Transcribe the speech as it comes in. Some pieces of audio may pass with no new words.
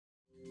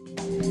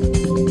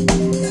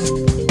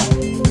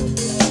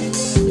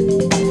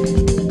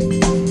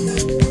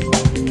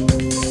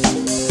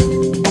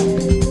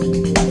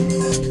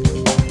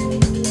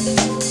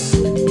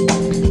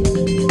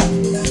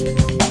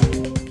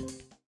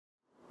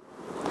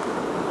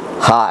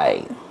Hi,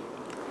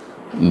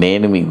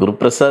 నేను మీ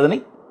గురుప్రసాద్ని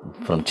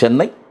from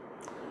Chennai,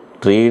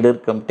 trader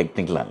come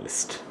technical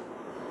analyst.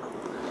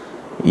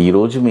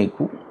 ఈరోజు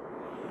మీకు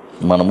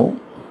మనము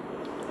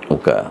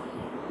ఒక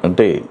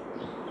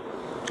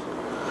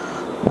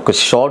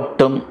షార్ట్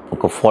టర్మ్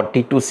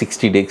 40 to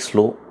 60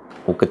 డేస్లో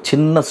ఒక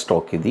చిన్న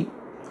స్టాక్, ఇది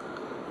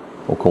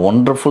ఒక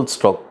వండర్ఫుల్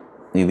స్టాక్.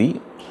 ఇది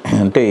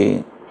అంటే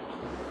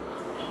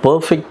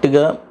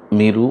పర్ఫెక్ట్గా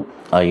మీరు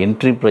ఆ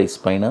ఎంట్రీ ప్రైస్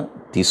పైన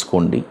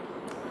తీసుకోండి,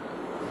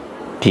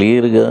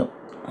 క్లియర్గా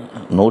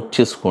నోట్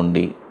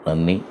చేసుకోండి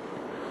అన్నీ.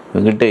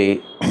 ఎందుకంటే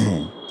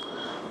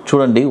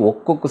చూడండి,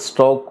 ఒక్కొక్క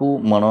స్టాకు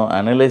మనం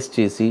అనలైజ్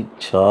చేసి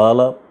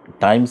చాలా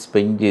టైం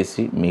స్పెండ్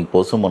చేసి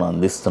మీకోసం మనం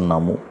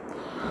అందిస్తున్నాము.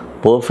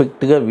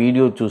 పర్ఫెక్ట్గా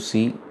వీడియో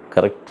చూసి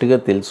కరెక్ట్గా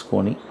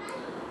తెలుసుకొని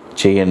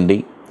చేయండి.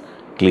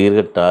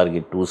 క్లియర్గా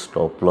టార్గెట్,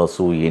 స్టాప్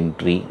లాస్,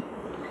 ఎంట్రీ.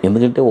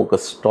 ఎందుకంటే ఒక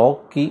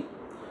స్టాక్కి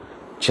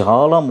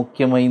చాలా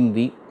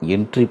ముఖ్యమైనది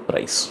ఎంట్రీ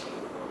ప్రైస్.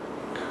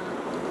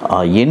 ఆ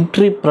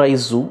ఎంట్రీ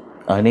ప్రైజు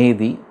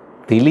అనేది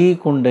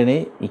తెలియకుండానే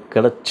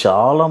ఇక్కడ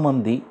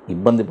చాలామంది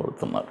ఇబ్బంది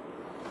పడుతున్నారు.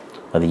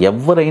 అది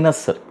ఎవరైనా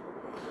సరే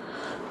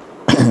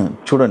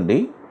చూడండి,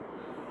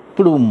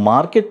 ఇప్పుడు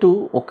మార్కెట్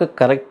ఒక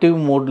కరెక్టివ్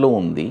మోడ్లో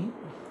ఉంది.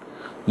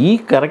 ఈ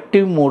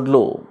కరెక్టివ్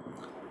మోడ్లో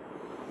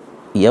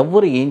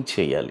ఎవరు ఏం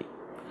చేయాలి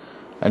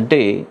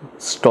అంటే,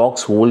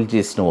 స్టాక్స్ హోల్డ్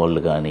చేసిన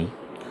వాళ్ళు కానీ,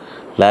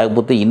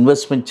 లేకపోతే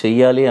ఇన్వెస్ట్మెంట్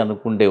చేయాలి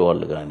అనుకునే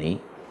వాళ్ళు కానీ,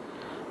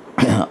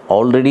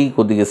 ఆల్రెడీ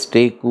కొద్దిగా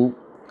స్టేకు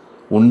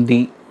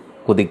ఉండి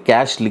కొద్ది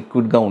క్యాష్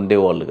లిక్విడ్గా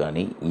ఉండేవాళ్ళు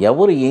కానీ,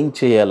 ఎవరు ఏం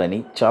చేయాలని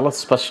చాలా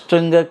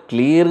స్పష్టంగా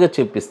క్లియర్గా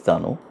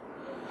చెప్పిస్తాను.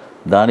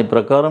 దాని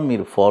ప్రకారం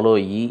మీరు ఫాలో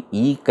అయ్యి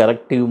ఈ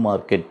కరెక్టివ్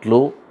మార్కెట్లో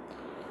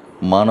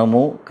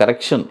మనము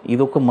కరెక్షన్,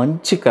 ఇది ఒక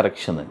మంచి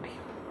కరెక్షన్ అండి,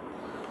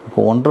 ఒక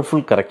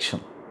వండర్ఫుల్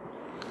కరెక్షన్.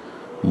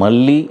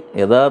 మళ్ళీ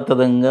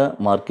యథాతథంగా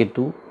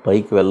మార్కెట్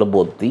పైకి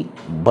వెళ్ళబోద్ది.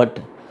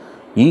 బట్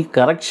ఈ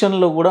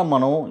కరెక్షన్లో కూడా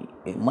మనం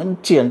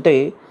మంచి, అంటే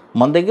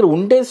మన దగ్గర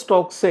ఉండే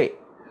స్టాక్సే,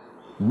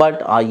 బట్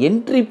ఆ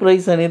ఎంట్రీ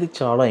ప్రైస్ అనేది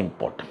చాలా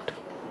ఇంపార్టెంట్.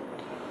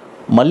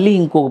 మళ్ళీ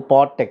ఇంకొక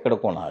పార్ట్ ఎక్కడ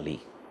కొనాలి,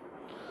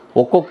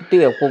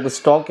 ఒక్కొక్క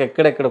స్టాక్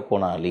ఎక్కడెక్కడ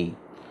కొనాలి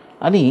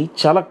అని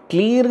చాలా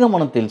క్లియర్గా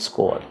మనం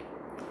తెలుసుకోవాలి.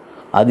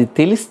 అది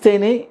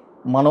తెలిస్తేనే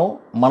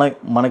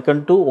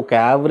మనకంటూ ఒక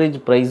యావరేజ్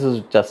ప్రైస్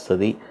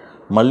వచ్చేస్తుంది,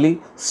 మళ్ళీ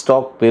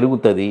స్టాక్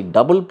పెరుగుతుంది,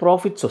 డబుల్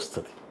ప్రాఫిట్స్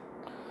వస్తుంది.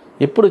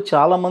 ఇప్పుడు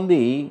చాలామంది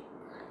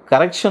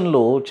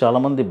కరెక్షన్లో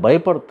చాలామంది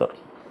భయపడతారు.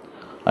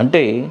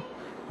 అంటే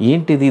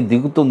ఏంటిది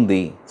దిగుతుంది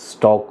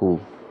స్టాకు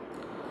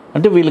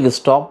అంటే, వీళ్ళకి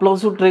స్టాప్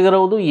లాస్ ట్రిగర్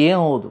అవ్వదు, ఏం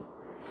అవ్వదు.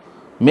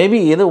 మేబీ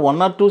ఏదో 1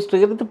 or 2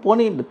 ట్రిగర్ అయితే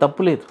పోనీయండి,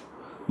 తప్పులేదు.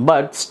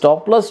 బట్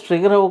స్టాప్ లాస్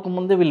ట్రిగర్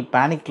అవ్వకముందే వీళ్ళు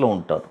ప్యానిక్లో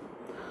ఉంటారు.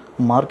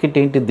 మార్కెట్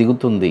ఏంటి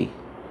దిగుతుంది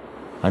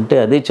అంటే,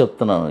 అదే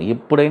చెప్తున్నాను.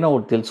 ఎప్పుడైనా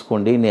ఒకటి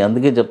తెలుసుకోండి, నేను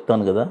అందుకే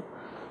చెప్తాను కదా,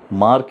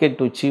 మార్కెట్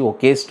వచ్చి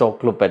ఒకే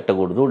స్టాక్లో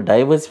పెట్టకూడదు,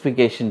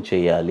 డైవర్సిఫికేషన్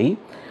చేయాలి.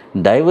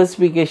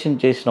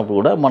 డైవర్సిఫికేషన్ చేసినప్పుడు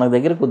కూడా మన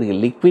దగ్గర కొద్దిగా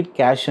లిక్విడ్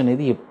క్యాష్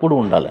అనేది ఎప్పుడు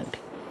ఉండాలండి.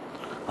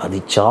 అది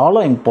చాలా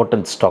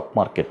ఇంపార్టెంట్ స్టాక్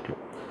మార్కెట్లో.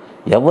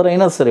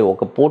 ఎవరైనా సరే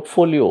ఒక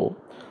పోర్ట్ఫోలియో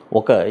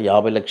ఒక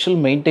 50 లక్షలు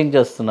మెయింటైన్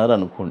చేస్తున్నారు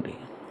అనుకోండి.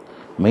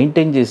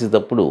 మెయింటైన్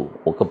చేసేటప్పుడు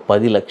ఒక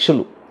 10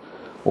 లక్షలు,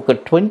 ఒక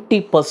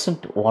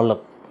 20% వాళ్ళ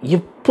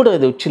ఎప్పుడు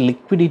అది వచ్చి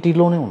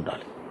లిక్విడిటీలోనే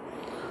ఉండాలి.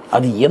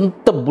 అది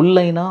ఎంత బుల్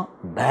అయినా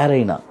బేర్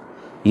అయినా.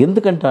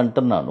 ఎందుకంటే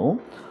అంటున్నాను,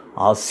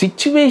 ఆ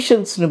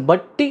సిచ్యువేషన్స్ని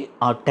బట్టి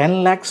ఆ 10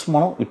 lakhs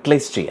మనం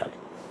యూటిలైజ్ చేయాలి.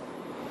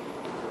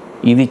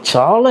 ఇది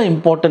చాలా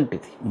ఇంపార్టెంట్.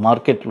 ఇది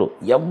మార్కెట్లో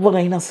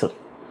ఎవరైనా సరే,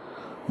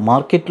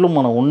 మార్కెట్లో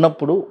మనం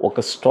ఉన్నప్పుడు ఒక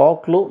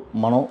స్టాక్లో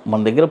మన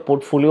దగ్గర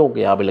పోర్ట్ఫోలియో ఒక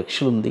 50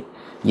 లక్షలు ఉంది,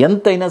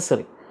 ఎంతైనా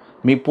సరే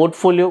మీ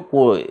పోర్ట్ఫోలియో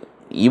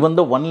ఈవెన్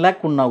దో 1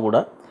 lakh ఉన్నా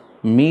కూడా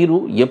మీరు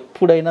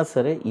ఎప్పుడైనా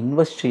సరే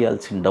ఇన్వెస్ట్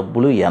చేయాల్సిన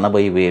డబ్బులు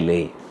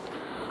 80,000.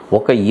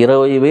 ఒక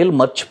 20,000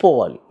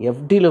 మర్చిపోవాలి,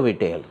 ఎఫ్డీలో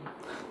పెట్టేయాలి.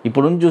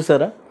 ఇప్పుడు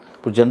చూసారా,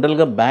 ఇప్పుడు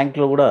జనరల్గా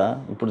బ్యాంక్లో కూడా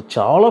ఇప్పుడు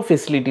చాలా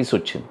ఫెసిలిటీస్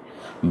వచ్చింది.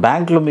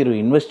 బ్యాంక్లో మీరు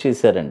ఇన్వెస్ట్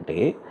చేశారంటే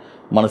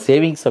మన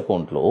సేవింగ్స్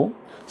అకౌంట్లో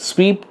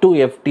స్వీప్ టు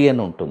ఎఫ్డి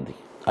అని ఉంటుంది.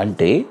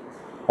 అంటే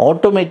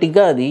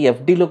ఆటోమేటిక్గా అది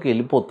ఎఫ్డీలోకి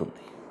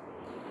వెళ్ళిపోతుంది.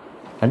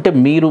 అంటే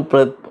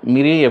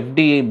మీరే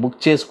ఎఫ్డి బుక్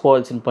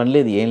చేసుకోవాల్సిన పని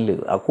లేదు, ఏం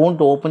లేదు.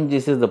 అకౌంట్ ఓపెన్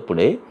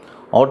చేసేటప్పుడే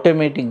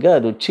ఆటోమేటిక్గా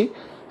అది వచ్చి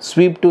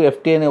స్వీప్ టు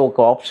ఎఫ్డి అనే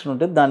ఒక ఆప్షన్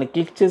ఉంటుంది, దాన్ని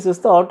క్లిక్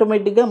చేసేస్తే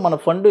ఆటోమేటిక్గా మన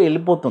ఫండ్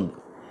వెళ్ళిపోతుంది.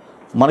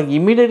 మనకి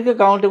ఇమ్మీడియట్గా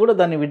కావాలంటే కూడా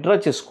దాన్ని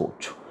విత్డ్రా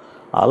చేసుకోవచ్చు.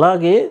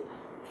 అలాగే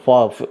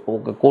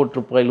 1 కోటి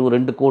రూపాయలు,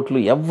 2 కోట్లు,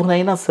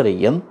 ఎవరైనా సరే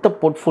ఎంత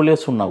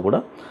పోర్ట్ఫోలియోస్ ఉన్నా కూడా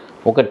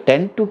ఒక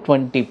 10 to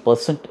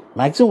 20%,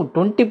 మ్యాక్సిమం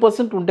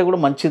 20% ఉంటే కూడా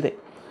మంచిదే.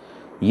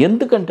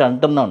 ఎందుకంటే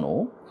అంటున్నాను,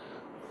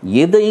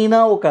 ఏదైనా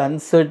ఒక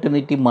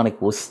అన్సర్టనిటీ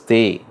మనకి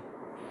వస్తే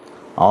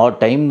ఆ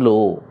టైంలో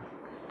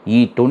ఈ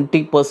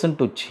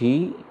 20% వచ్చి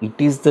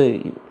ఇట్ ఈస్ ద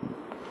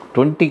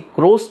 20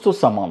 crores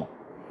సమానం.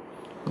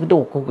 అంటే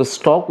ఒక్కొక్క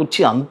స్టాక్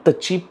వచ్చి అంత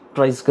చీప్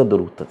ప్రైస్గా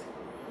దొరుకుతుంది.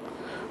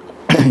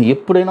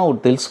 ఎప్పుడైనా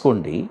ఒకటి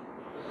తెలుసుకోండి,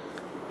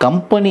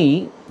 కంపెనీ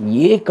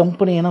ఏ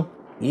కంపెనీ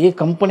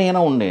అయినా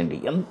ఉండేయండి,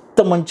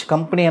 ఎంత మంచి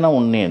కంపెనీ అయినా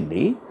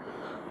ఉండేయండి,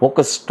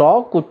 ఒక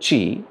స్టాక్ వచ్చి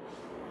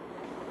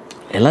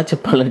ఎలా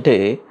చెప్పాలంటే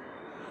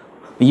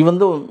ఈవెన్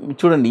దో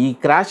చూడండి ఈ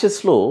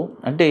క్రాషెస్లో,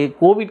 అంటే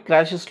కోవిడ్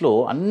క్రాషెస్లో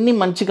అన్ని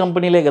మంచి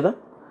కంపెనీలే కదా,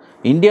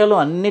 ఇండియాలో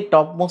అన్ని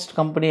టాప్ మోస్ట్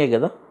కంపెనీయే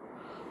కదా,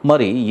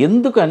 మరి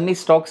ఎందుకు అన్ని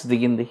స్టాక్స్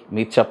దిగింది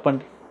మీరు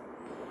చెప్పండి.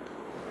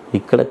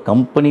 ఇక్కడ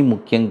కంపెనీ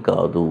ముఖ్యం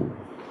కాదు,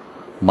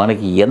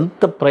 మనకి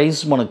ఎంత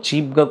ప్రైస్ మనం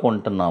చీప్గా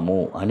కొంటున్నాము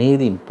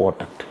అనేది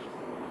ఇంపార్టెంట్.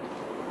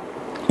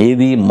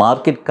 ఇది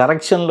మార్కెట్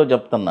కరెక్షన్లో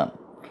చెప్తున్నాను.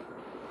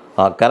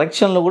 ఆ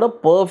కరెక్షన్లో కూడా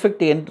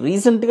పర్ఫెక్ట్.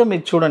 రీసెంట్గా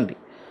మీరు చూడండి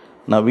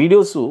నా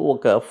వీడియోస్,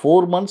 ఒక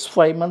 4 months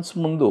 5 months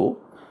ముందు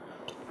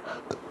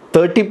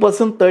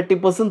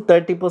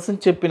 30%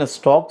 చెప్పిన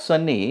స్టాక్స్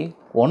అన్నీ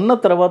కొన్న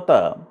తర్వాత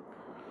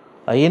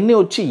అవన్నీ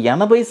వచ్చి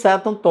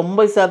 80%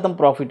 90%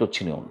 ప్రాఫిట్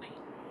వచ్చినాయి ఉన్నాయి.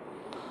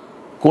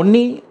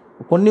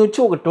 కొన్ని వచ్చి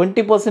ఒక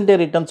 20%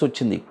 రిటర్న్స్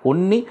వచ్చింది.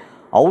 కొన్ని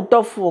అవుట్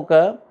ఆఫ్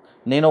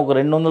నేను ఒక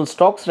 200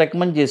 స్టాక్స్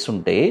రికమెండ్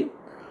చేస్తుంటే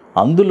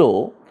అందులో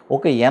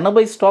ఒక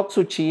 80 స్టాక్స్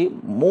వచ్చి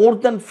మోర్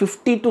దెన్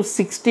 50 to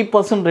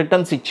 60%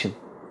 రిటర్న్స్ ఇచ్చింది.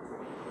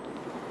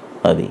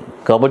 అది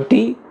కాబట్టి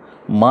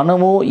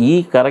మనము ఈ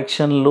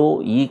కరెక్షన్లో,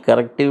 ఈ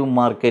కరెక్టివ్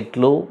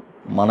మార్కెట్లో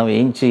మనం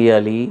ఏం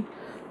చేయాలి,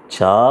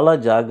 చాలా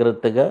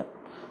జాగ్రత్తగా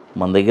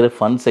మన దగ్గర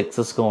ఫండ్స్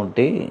ఎక్సెస్గా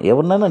ఉంటే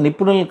ఎవరినైనా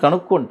నిపుణులను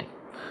కనుక్కోండి.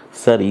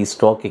 సార్ ఈ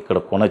స్టాక్ ఇక్కడ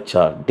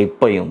కొనొచ్చా,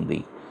 డిప్ అయి ఉంది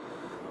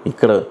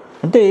ఇక్కడ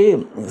అంటే,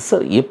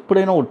 సార్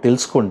ఎప్పుడైనా ఒకటి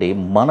తెలుసుకోండి,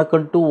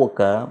 మనకంటూ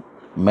ఒక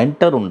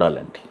మెంటర్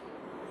ఉండాలండి.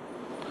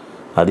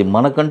 అది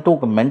మనకంటూ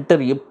ఒక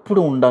మెంటర్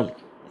ఎప్పుడు ఉండాలి.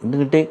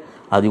 ఎందుకంటే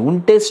అది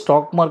ఉంటే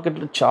స్టాక్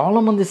మార్కెట్లో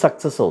చాలామంది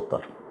సక్సెస్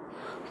అవుతారు.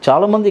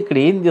 చాలామంది ఇక్కడ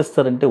ఏం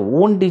చేస్తారంటే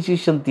ఓన్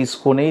డిసిషన్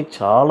తీసుకొని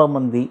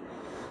చాలామంది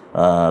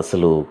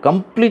అసలు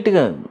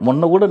కంప్లీట్గా,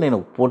 మొన్న కూడా నేను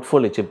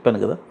పోర్ట్ఫోలియో చెప్పాను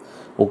కదా,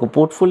 ఒక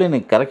పోర్ట్ఫోలియో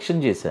నేను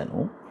కరెక్షన్ చేశాను.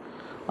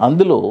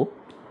 అందులో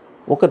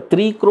ఒక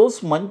 3 crores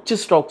మంచి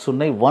స్టాక్స్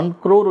ఉన్నాయి, 1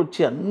 crore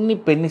వచ్చి అన్ని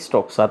పెన్నీ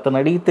స్టాక్స్. అతను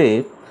అడిగితే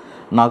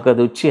నాకు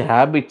అది వచ్చి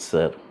హ్యాబిట్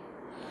సార్,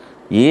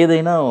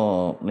 ఏదైనా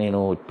నేను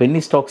పెన్నీ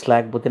స్టాక్స్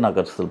లేకపోతే నాకు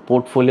అసలు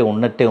పోర్ట్ఫోలియో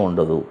ఉన్నట్టే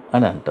ఉండదు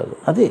అని అంటారు.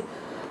 అదే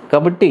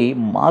కాబట్టి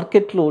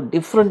మార్కెట్లో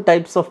డిఫరెంట్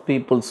టైప్స్ ఆఫ్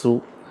పీపుల్స్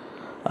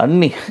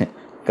అన్నీ.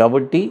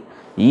 కాబట్టి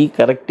ఈ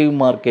కరెక్టివ్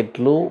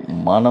మార్కెట్లో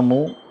మనము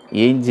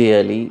ఏం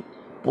చేయాలి,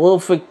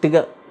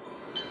 పర్ఫెక్ట్గా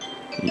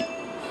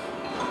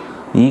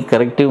ఈ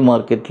కరెక్టివ్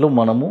మార్కెట్లో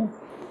మనము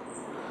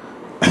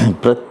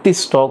ప్రతి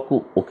స్టాకు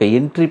ఒక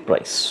ఎంట్రీ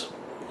ప్రైస్,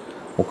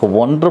 ఒక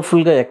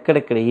వండర్ఫుల్గా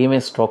ఎక్కడెక్కడ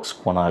ఏమేమి స్టాక్స్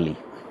కొనాలి,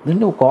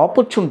 దీన్ని ఒక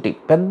ఆపర్చునిటీ,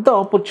 పెద్ద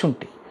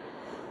ఆపర్చునిటీ.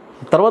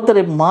 తర్వాత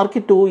రేపు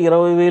మార్కెట్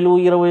 20,000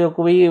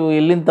 21,000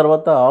 వెళ్ళిన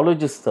తర్వాత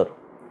ఆలోచిస్తారు,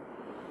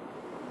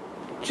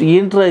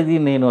 ఏంట్రా ఇది,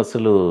 నేను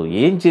అసలు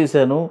ఏం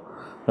చేశాను,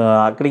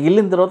 అక్కడికి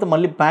వెళ్ళిన తర్వాత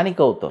మళ్ళీ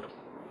ప్యానిక్ అవుతారు.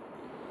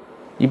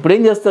 ఇప్పుడు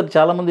ఏం చేస్తారు,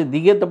 చాలామంది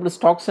దిగేటప్పుడు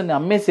స్టాక్స్ అన్ని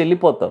అమ్మేసి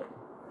వెళ్ళిపోతారు.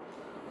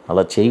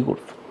 అలా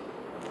చేయకూడదు.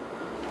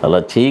 అలా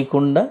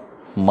చేయకుండా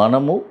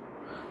మనము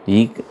ఈ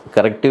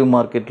కరెక్టివ్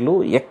మార్కెట్లో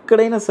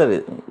ఎక్కడైనా సరే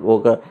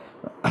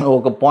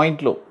ఒక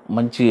పాయింట్లో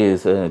మంచి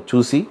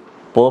చూసి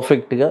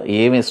పర్ఫెక్ట్గా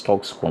ఏమేమి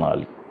స్టాక్స్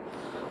కొనాలి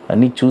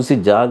అన్నీ చూసి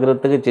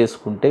జాగ్రత్తగా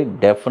చేసుకుంటే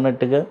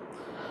డెఫినెట్గా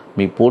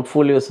మీ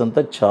పోర్ట్ఫోలియోస్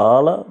అంతా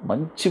చాలా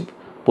మంచి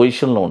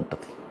పొజిషన్లో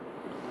ఉంటుంది.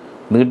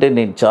 ఎందుకంటే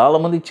నేను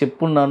చాలామందికి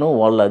చెప్పున్నాను,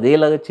 వాళ్ళు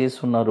అదేలాగా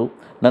చేస్తున్నారు.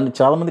 నన్ను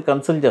చాలామంది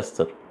కన్సల్ట్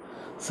చేస్తారు,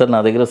 సార్ నా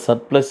దగ్గర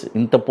సర్ప్లస్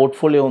ఇంత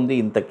పోర్ట్ఫోలియో ఉంది,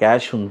 ఇంత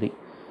క్యాష్ ఉంది,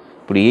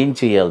 ఇప్పుడు ఏం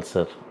చేయాలి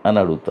సార్ అని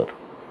అడుగుతారు.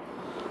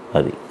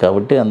 అది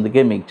కాబట్టి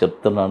అందుకే మీకు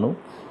చెప్తున్నాను,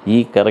 ఈ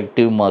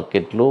కరెక్టివ్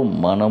మార్కెట్లో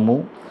మనము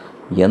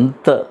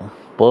ఎంత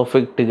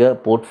పర్ఫెక్ట్గా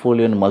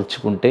పోర్ట్ఫోలియోని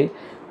మలుచుకుంటే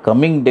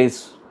కమింగ్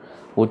డేస్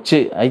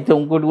అయితే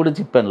ఇంకోటి కూడా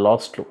చెప్పాను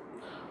లాస్ట్లో,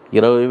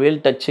 20,000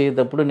 టచ్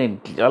అయ్యేటప్పుడు నేను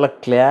చాలా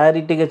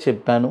క్లారిటీగా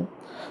చెప్పాను.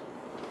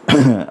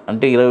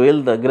 అంటే 20,000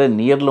 దగ్గర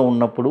నియర్లో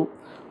ఉన్నప్పుడు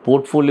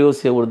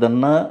పోర్ట్ఫోలియోస్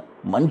ఎవరిదన్నా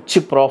మంచి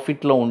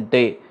ప్రాఫిట్లో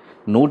ఉంటే,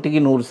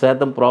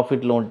 100%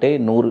 ప్రాఫిట్లో ఉంటే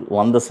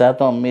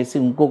 100% అమ్మేసి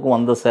ఇంకొక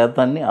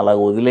 100% అలా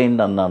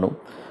వదిలేయండి అన్నాను.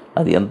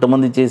 అది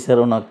ఎంతమంది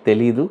చేశారో నాకు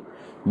తెలియదు,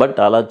 బట్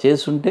అలా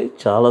చేస్తుంటే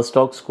చాలా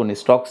స్టాక్స్, కొన్ని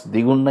స్టాక్స్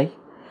దిగున్నాయి.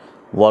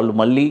 వాళ్ళు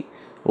మళ్ళీ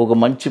ఒక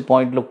మంచి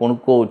పాయింట్లో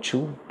కొనుక్కోవచ్చు,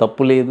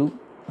 తప్పు లేదు.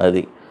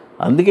 అది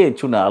అందుకే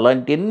చూడండి,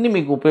 అలాంటివన్నీ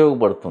మీకు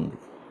ఉపయోగపడుతుంది.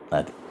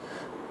 అది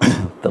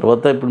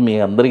తర్వాత ఇప్పుడు మీ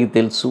అందరికీ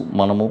తెలుసు,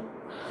 మనము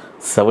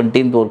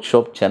 17th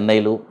వర్క్షాప్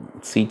చెన్నైలో,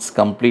 సీట్స్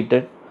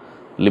కంప్లీటెడ్,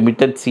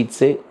 లిమిటెడ్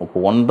సీట్సే, ఒక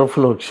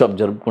వండర్ఫుల్ వర్క్షాప్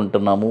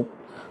జరుపుకుంటున్నాము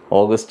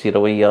ఆగస్ట్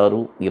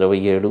 26,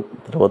 27.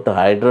 తర్వాత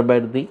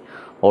హైదరాబాద్ది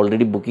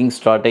ఆల్రెడీ బుకింగ్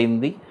స్టార్ట్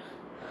అయింది.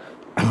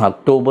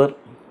 October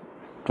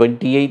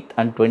 28th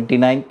and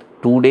 29th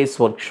 2 days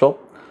workshop.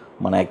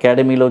 మన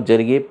అకాడమీలో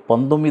జరిగే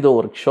 19వ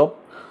వర్క్షాప్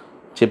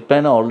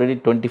చెప్పాను ఆల్రెడీ.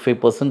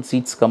 25%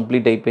 సీట్స్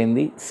కంప్లీట్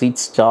అయిపోయింది.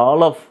 సీట్స్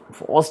చాలా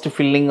ఫాస్ట్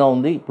ఫిల్లింగ్గా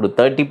ఉంది. ఇప్పుడు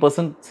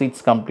 30%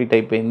 సీట్స్ కంప్లీట్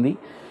అయిపోయింది.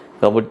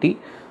 కాబట్టి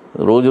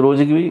రోజు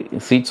రోజుకి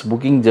సీట్స్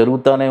బుకింగ్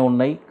జరుగుతూనే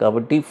ఉన్నాయి.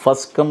 కాబట్టి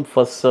ఫస్ట్ కమ్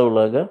ఫస్ట్ సర్వ్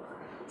లాగా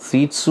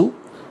సీట్స్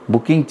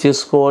బుకింగ్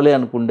చేసుకోవాలి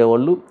అనుకునే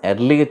వాళ్ళు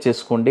ఎర్లీగా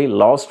చేసుకోండి.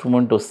 లాస్ట్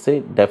మూమెంట్ వస్తే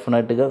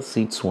డెఫినెట్గా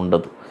సీట్స్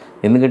ఉండదు.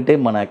 ఎందుకంటే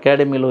మన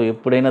అకాడమీలో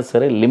ఎప్పుడైనా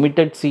సరే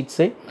లిమిటెడ్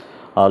సీట్సే,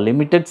 ఆ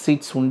లిమిటెడ్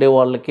సీట్స్ ఉండే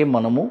వాళ్ళకే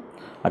మనము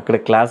అక్కడ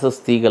క్లాసెస్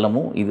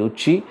తీయగలము. ఇది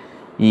వచ్చి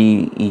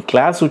ఈ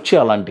క్లాస్ వచ్చి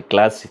అలాంటి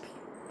క్లాస్ ఇది.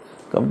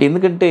 కాబట్టి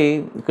ఎందుకంటే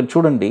ఇక్కడ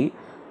చూడండి,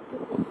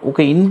 ఒక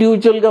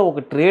ఇండివిజువల్గా ఒక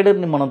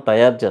ట్రేడర్ని మనం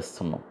తయారు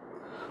చేస్తున్నాం.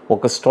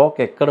 ఒక స్టాక్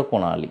ఎక్కడ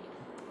కొనాలి,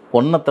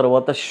 కొన్న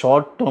తర్వాత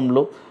షార్ట్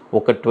టర్మ్లో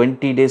ఒక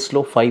 20 డేస్లో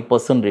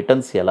 5%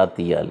 రిటర్న్స్ ఎలా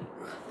తీయాలి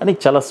అని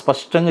చాలా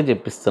స్పష్టంగా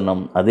చెప్పిస్తున్నాం.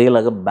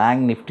 అదేలాగా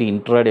బ్యాంక్ నిఫ్టీ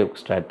ఇంట్రాడే ఒక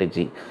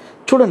స్ట్రాటజీ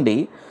చూడండి.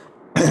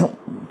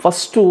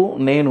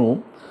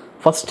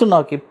 ఫస్ట్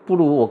నాకు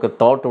ఎప్పుడు ఒక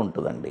థాట్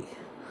ఉంటుందండి,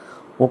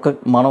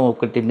 మనం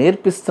ఒకటి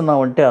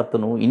నేర్పిస్తున్నామంటే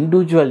అతను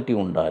ఇండివిజువాలిటీ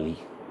ఉండాలి,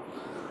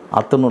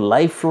 అతను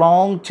లైఫ్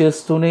లాంగ్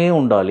చేస్తూనే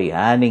ఉండాలి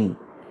యానింగ్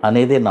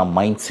అనేదే నా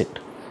మైండ్ సెట్.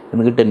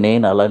 ఎందుకంటే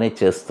నేను అలానే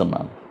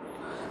చేస్తున్నాను.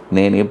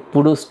 నేను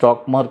ఎప్పుడు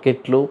స్టాక్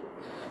మార్కెట్లో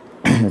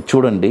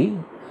చూడండి,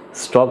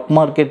 స్టాక్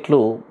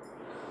మార్కెట్లో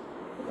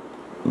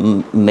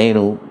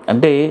నేనే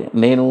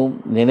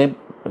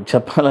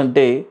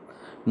చెప్పాలంటే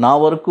నా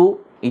వరకు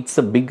ఇట్స్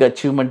అ బిగ్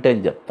అచీవ్మెంట్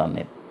అని చెప్తాను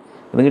నేను.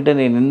 ఎందుకంటే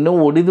నేను ఎన్నో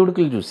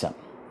ఒడిదుడుకులు చూశాను.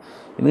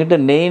 ఎందుకంటే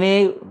నేనే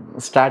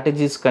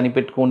స్ట్రాటజీస్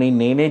కనిపెట్టుకొని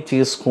నేనే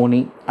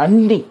చేసుకొని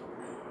అన్నీ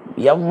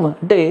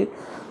అంటే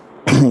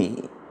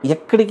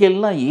ఎక్కడికి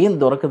వెళ్ళినా ఏం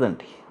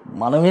దొరకదండి,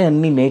 మనమే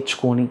అన్నీ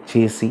నేర్చుకొని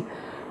చేసి.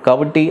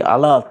 కాబట్టి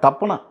అలా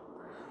తపన.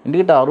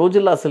 ఎందుకంటే ఆ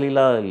రోజుల్లో అసలు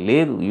ఇలా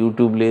లేదు,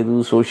 యూట్యూబ్ లేదు,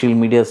 సోషల్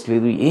మీడియాస్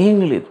లేదు,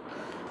 ఏమీ లేదు.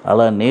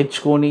 అలా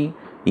నేర్చుకొని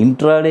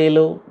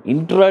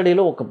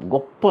ఇంట్రాడేలో ఒక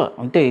గొప్ప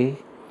అంటే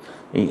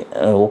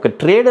ఒక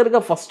ట్రేడర్గా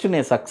ఫస్ట్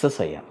నేను సక్సెస్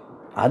అయ్యాను.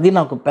 అది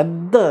నాకు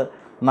పెద్ద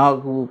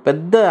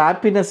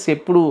హ్యాపీనెస్.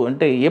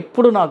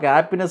 ఎప్పుడు నాకు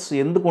హ్యాపీనెస్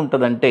ఎందుకు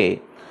ఉంటుందంటే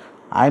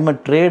ఐఎమ్ ఎ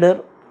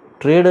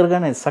ట్రేడర్గా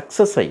నేను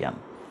సక్సెస్ అయ్యాను.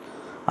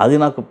 అది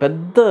నాకు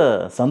పెద్ద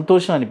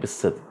సంతోషం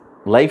అనిపిస్తుంది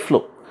లైఫ్లో.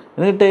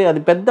 ఎందుకంటే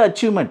అది పెద్ద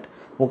అచీవ్మెంట్.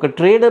 ఒక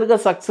ట్రేడర్గా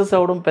సక్సెస్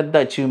అవ్వడం పెద్ద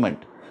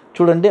అచీవ్మెంట్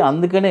చూడండి.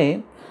 అందుకనే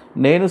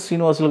నేను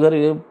శ్రీనివాసులు గారు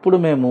ఎప్పుడు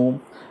మేము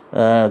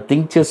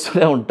థింక్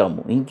చేస్తూనే ఉంటాము,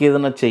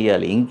 ఇంకేదైనా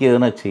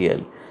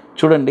చేయాలి.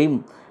 చూడండి,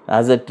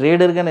 యాజ్ ఎ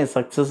ట్రేడర్గా నేను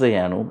సక్సెస్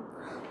అయ్యాను.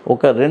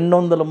 ఒక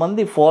 200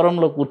 మంది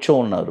ఫోరంలో కూర్చో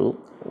ఉన్నారు.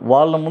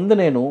 వాళ్ళ ముందు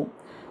నేను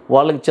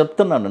వాళ్ళకి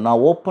చెప్తున్నాను, నా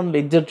ఓపెన్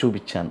లెడ్జర్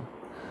చూపించాను.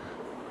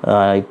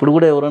 ఇప్పుడు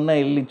కూడా ఎవరన్నా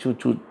వెళ్ళి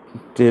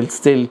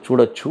తెలిస్తే వెళ్ళి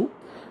చూడొచ్చు.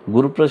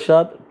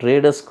 గురుప్రసాద్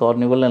ట్రేడర్స్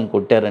కార్నివల్ అని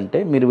కొట్టారంటే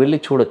మీరు వెళ్ళి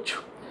చూడొచ్చు.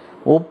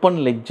 ఓపెన్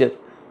లెడ్జర్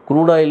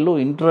క్రూడ్ ఆయిల్లో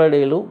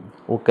ఇంట్రాడేలో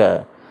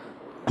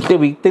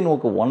విత్ ఇన్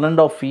ఒక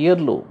 1.5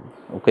 ఇయర్లో,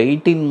 ఒక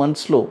 18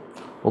 మంత్స్లో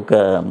ఒక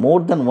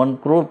more than 1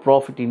 crore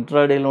profit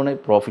ఇంట్రాడేలోనే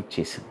profit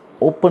చేసింది.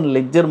 ఓపెన్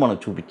లెడ్జర్ మనం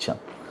చూపించాం.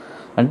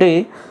 అంటే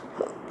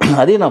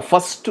అది నా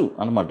ఫస్ట్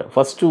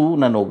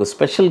నన్ను ఒక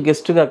స్పెషల్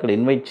గెస్ట్గా అక్కడ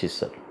ఇన్వైట్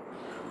చేశారు.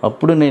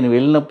 అప్పుడు నేను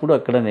వెళ్ళినప్పుడు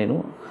అక్కడ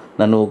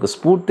నన్ను ఒక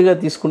స్ఫూర్తిగా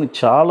తీసుకుని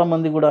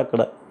చాలామంది కూడా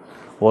అక్కడ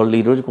వాళ్ళు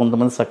ఈరోజు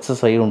కొంతమంది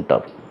సక్సెస్ అయి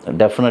ఉంటారు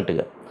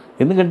డెఫినెట్గా.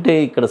 ఎందుకంటే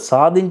ఇక్కడ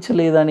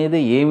సాధించలేదనేది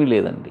ఏమీ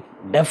లేదండి,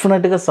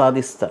 డెఫినెట్గా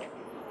సాధిస్తారు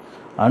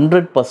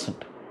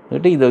 100%.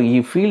 అంటే ఈ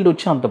ఫీల్డ్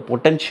వచ్చి అంత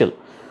పొటెన్షియల్.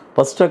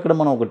 ఫస్ట్ అక్కడ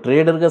మనం ఒక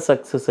ట్రేడర్గా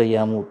సక్సెస్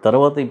అయ్యాము.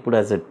 తర్వాత ఇప్పుడు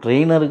as a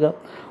ట్రైనర్గా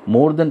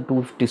more than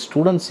 250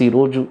 students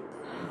ఈరోజు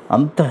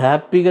అంత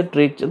హ్యాపీగా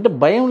అంటే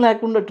భయం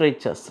లేకుండా ట్రేడ్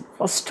చేస్తాం.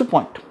 First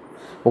point.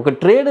 ఒక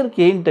ట్రేడర్కి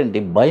ఏంటంటే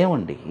భయం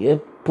అండి,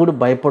 ఎప్పుడు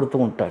భయపడుతూ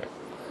ఉంటాడు.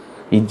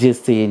 ఇది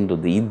చేస్తే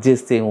ఏంటుంది, ఇది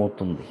చేస్తే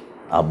ఏమవుతుంది,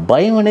 ఆ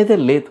భయం అనేది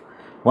లేదు.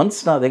 వన్స్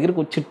నా దగ్గరికి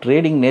వచ్చి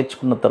ట్రేడింగ్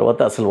నేర్చుకున్న తర్వాత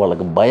అసలు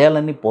వాళ్ళకి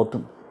భయాలన్నీ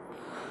పోతుంది,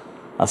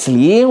 అసలు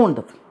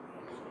ఏముండదు.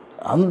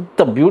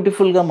 అంత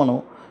బ్యూటిఫుల్గా మనం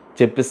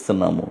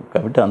చెప్పిస్తున్నాము.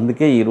 కాబట్టి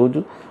అందుకే ఈరోజు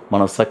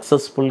మనం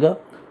సక్సెస్ఫుల్గా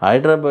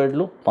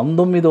హైదరాబాద్లో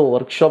 19వ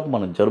వర్క్షాప్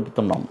మనం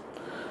జరుపుతున్నాము.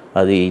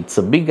 అది ఇట్స్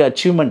అ బిగ్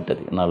అచీవ్మెంట్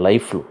అది నా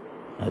లైఫ్లో.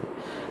 అది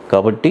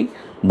కాబట్టి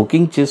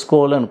బుకింగ్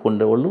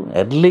చేసుకోవాలనుకునే వాళ్ళు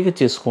ఎర్లీగా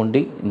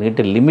చేసుకోండి.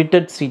 ఎందుకంటే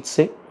లిమిటెడ్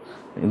సీట్సే.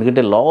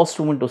 ఎందుకంటే లాస్ట్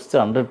మూమెంట్ వస్తే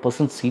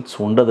 100% సీట్స్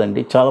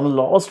ఉండదండి. చాలామంది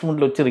లాస్ట్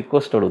మూమెంట్లో వచ్చి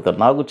రిక్వెస్ట్ అడుగుతారు.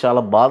 నాకు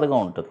చాలా బాధగా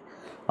ఉంటుంది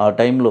ఆ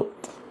టైంలో,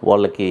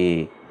 వాళ్ళకి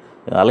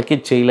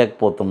అలకేట్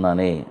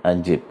చేయలేకపోతున్నానే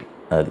అని చెప్పి.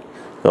 అది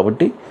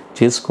కాబట్టి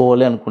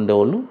చేసుకోవాలి అనుకునే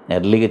వాళ్ళు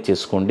ఎర్లీగా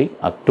చేసుకోండి.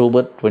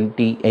 October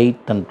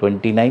 28 and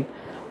 29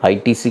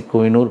 ITC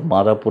Kohinoor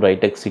Madhapur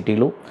hitech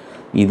సిటీలో.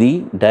 ఇది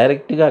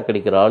డైరెక్ట్గా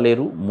అక్కడికి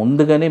రాలేరు,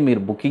 ముందుగానే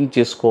మీరు బుకింగ్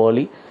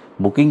చేసుకోవాలి.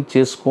 బుకింగ్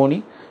చేసుకొని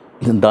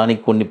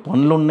దానికి కొన్ని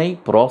పనులు ఉన్నాయి,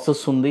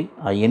 ప్రాసెస్ ఉంది,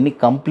 అవన్నీ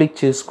కంప్లీట్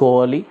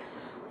చేసుకోవాలి.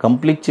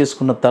 కంప్లీట్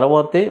చేసుకున్న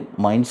తర్వాతే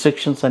మా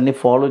ఇన్స్ట్రక్షన్స్ అన్నీ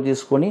ఫాలో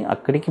చేసుకొని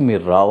అక్కడికి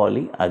మీరు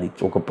రావాలి. అది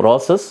ఒక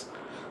ప్రాసెస్.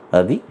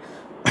 అది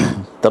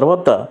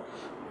తర్వాత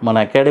మన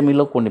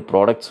అకాడమీలో కొన్ని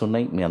ప్రోడక్ట్స్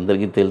ఉన్నాయి, మీ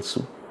అందరికీ తెలుసు.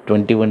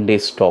 21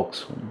 days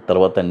స్టాక్స్,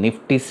 తర్వాత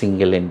Nifty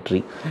single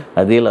entry,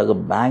 అదేలాగా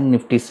bank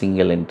Nifty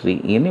single entry,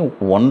 ఇవన్నీ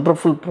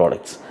వండర్ఫుల్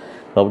ప్రోడక్ట్స్.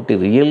 కాబట్టి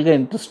రియల్గా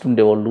ఇంట్రెస్ట్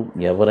ఉండేవాళ్ళు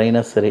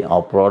ఎవరైనా సరే ఆ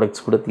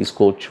ప్రోడక్ట్స్ కూడా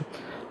తీసుకోవచ్చు.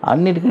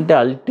 అన్నిటికంటే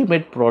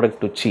అల్టిమేట్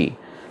ప్రోడక్ట్ వచ్చి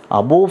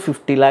అబోవ్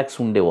 50 lakhs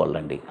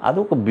ఉండేవాళ్ళండి.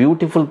 అదొక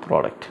బ్యూటిఫుల్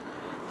ప్రోడక్ట్.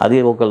 అది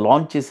ఒక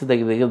లాంచ్ చేసి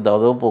దగ్గర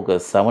దాదాపు ఒక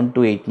 7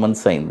 to 8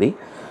 months అయింది.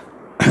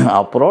 ఆ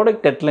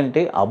ప్రోడక్ట్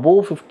ఎట్లంటే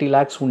అబోవ్ 50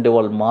 lakhs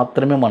ఉండేవాళ్ళు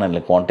మాత్రమే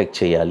మనల్ని కాంటాక్ట్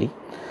చేయాలి.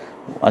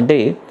 అంటే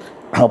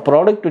ఆ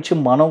ప్రోడక్ట్ వచ్చి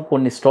మనం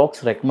కొన్ని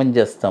స్టాక్స్ రికమెండ్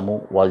చేస్తాము,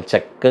 వాళ్ళు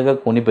చక్కగా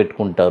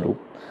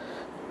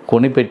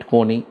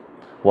కొనిపెట్టుకొని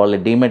వాళ్ళ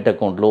డీమెట్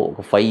అకౌంట్లో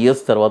ఒక 5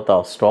 years తర్వాత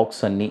ఆ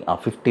స్టాక్స్ అన్నీ ఆ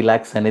 50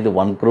 lakhs అనేది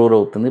 1 crore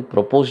అవుతుంది.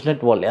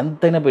 ప్రపోర్షనేట్ వాళ్ళు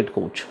ఎంతైనా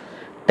పెట్టుకోవచ్చు.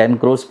 10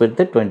 crores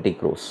పెడితే 20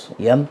 crores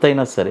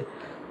ఎంతైనా సరే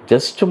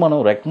జస్ట్ మనం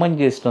రికమెండ్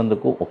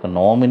చేసినందుకు ఒక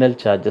నామినల్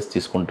ఛార్జెస్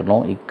తీసుకుంటున్నాం.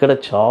 ఇక్కడ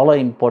చాలా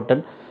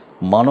ఇంపార్టెంట్,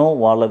 మనం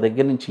వాళ్ళ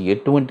దగ్గర నుంచి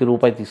ఎటువంటి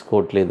రూపాయి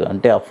తీసుకోవట్లేదు.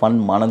 అంటే ఆ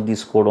ఫండ్ మనం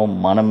తీసుకోవడం,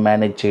 మనం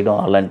మేనేజ్ చేయడం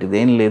అలాంటిది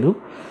ఏం లేదు.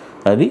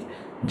 అది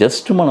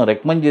జస్ట్ మనం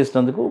రికమెండ్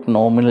చేసినందుకు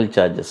నామినల్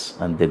ఛార్జెస్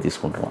అంతే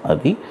తీసుకుంటున్నాం.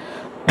 అది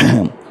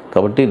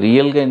కాబట్టి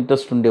రియల్గా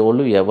ఇంట్రెస్ట్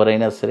ఉండేవాళ్ళు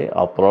ఎవరైనా సరే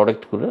ఆ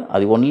ప్రోడక్ట్ కూడా,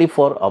 అది ఓన్లీ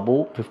ఫర్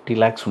అబోవ్ 50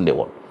 lakhs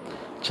ఉండేవాళ్ళు.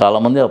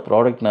 చాలామంది ఆ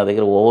ప్రోడక్ట్ నా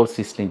దగ్గర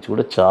ఓవర్సీస్ నుంచి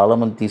కూడా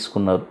చాలామంది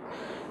తీసుకున్నారు.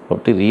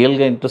 కాబట్టి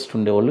రియల్గా ఇంట్రెస్ట్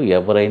ఉండేవాళ్ళు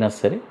ఎవరైనా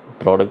సరే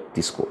ప్రోడక్ట్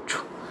తీసుకోవచ్చు.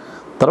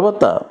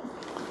 తర్వాత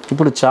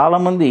ఇప్పుడు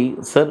చాలామంది,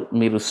 సార్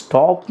మీరు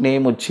స్టాక్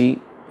నేమ్ వచ్చి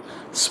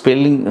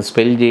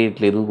స్పెల్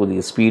చేయట్లేదు,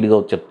 కొద్దిగా స్పీడ్గా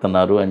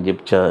చెప్తున్నారు అని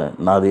చెప్పి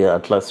నాది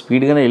అట్లా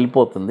స్పీడ్గానే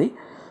వెళ్ళిపోతుంది.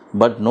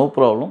 బట్ నో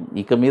ప్రాబ్లం,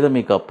 ఇక మీద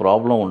మీకు ఆ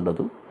ప్రాబ్లం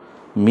ఉండదు.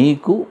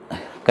 మీకు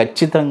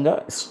ఖచ్చితంగా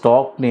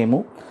స్టాక్ నేము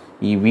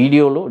ఈ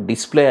వీడియోలో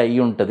డిస్ప్లే అయ్యి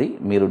ఉంటుంది.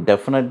 మీరు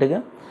డెఫినెట్గా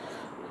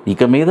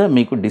ఇక మీద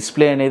మీకు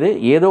డిస్ప్లే అనేది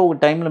ఏదో ఒక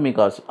టైంలో మీకు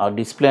ఆ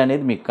డిస్ప్లే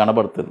అనేది మీకు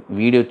కనబడుతుంది.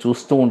 వీడియో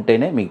చూస్తూ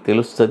ఉంటేనే మీకు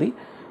తెలుస్తుంది.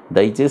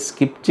 దయచేసి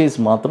స్కిప్ చేసి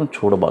మాత్రం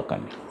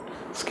చూడబాకండి.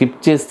 స్కిప్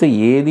చేస్తే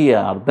ఏది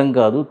అర్థం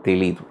కాదు,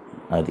 తెలీదు.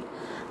 అది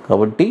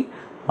కాబట్టి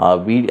ఆ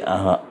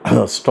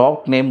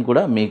స్టాక్ నేమ్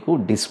కూడా మీకు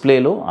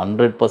డిస్ప్లేలో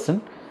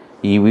 100%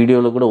 ఈ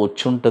వీడియోలో కూడా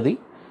వచ్చి ఉంటుంది.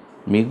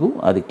 మీకు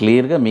అది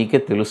క్లియర్గా మీకే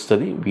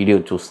తెలుస్తుంది వీడియో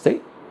చూస్తే.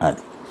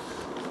 అది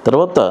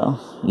తర్వాత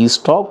ఈ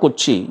స్టాక్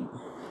వచ్చి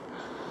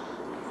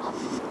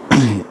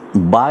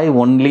by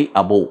only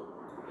above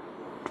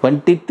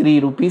 23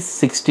 rupees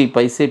 60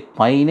 paise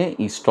పైనే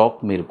ఈ స్టాక్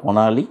మీరు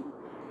కొనాలి.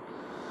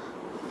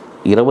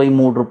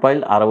 23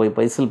 రూపాయలు 60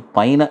 పైసలు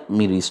పైన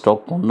మీరు ఈ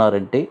స్టాక్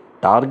కొన్నారంటే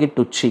టార్గెట్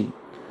వచ్చి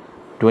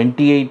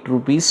 28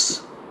 rupees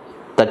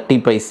 30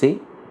 paise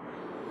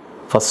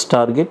first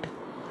target,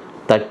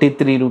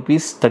 33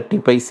 rupees 30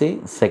 paise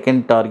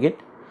second target,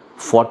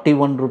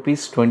 41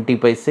 rupees 20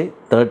 paise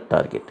third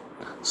target.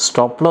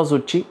 Stop loss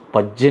వచ్చి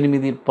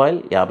 18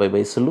 రూపాయలు 50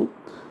 పైసలు.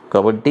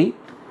 కాబట్టి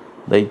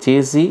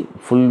దయచేసి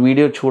ఫుల్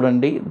వీడియో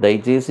చూడండి.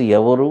 దయచేసి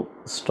ఎవరు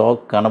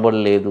స్టాక్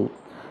కనబడలేదు,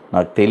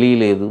 నాకు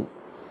తెలియలేదు,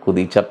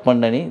 కొద్దిగా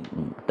చెప్పండి అని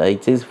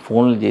దయచేసి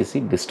ఫోన్లు చేసి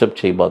డిస్టర్బ్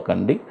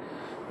చేయబాకండి.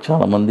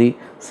 చాలామంది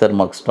సార్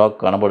మాకు స్టాక్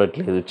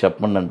కనబడట్లేదు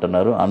చెప్పండి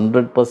అంటున్నారు.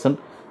 100%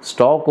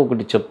 స్టాక్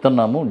ఒకటి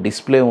చెప్తున్నాము,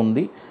 డిస్ప్లే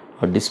ఉంది.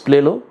 ఆ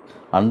డిస్ప్లేలో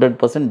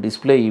 100%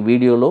 డిస్ప్లే ఈ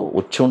వీడియోలో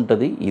వచ్చి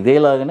ఉంటుంది.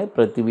 ఇదేలాగానే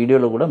ప్రతి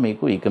వీడియోలో కూడా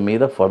మీకు ఇక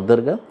మీద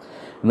ఫర్దర్గా,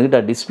 ఎందుకంటే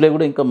ఆ డిస్ప్లే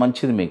కూడా ఇంకా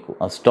మంచిది, మీకు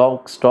ఆ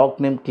స్టాక్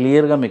నేమ్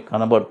క్లియర్గా మీకు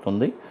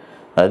కనబడుతుంది.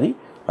 అది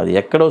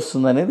ఎక్కడ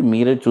వస్తుంది అనేది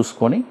మీరే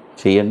చూసుకొని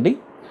చేయండి.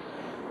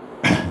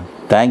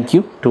 Thank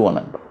you to one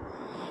and all.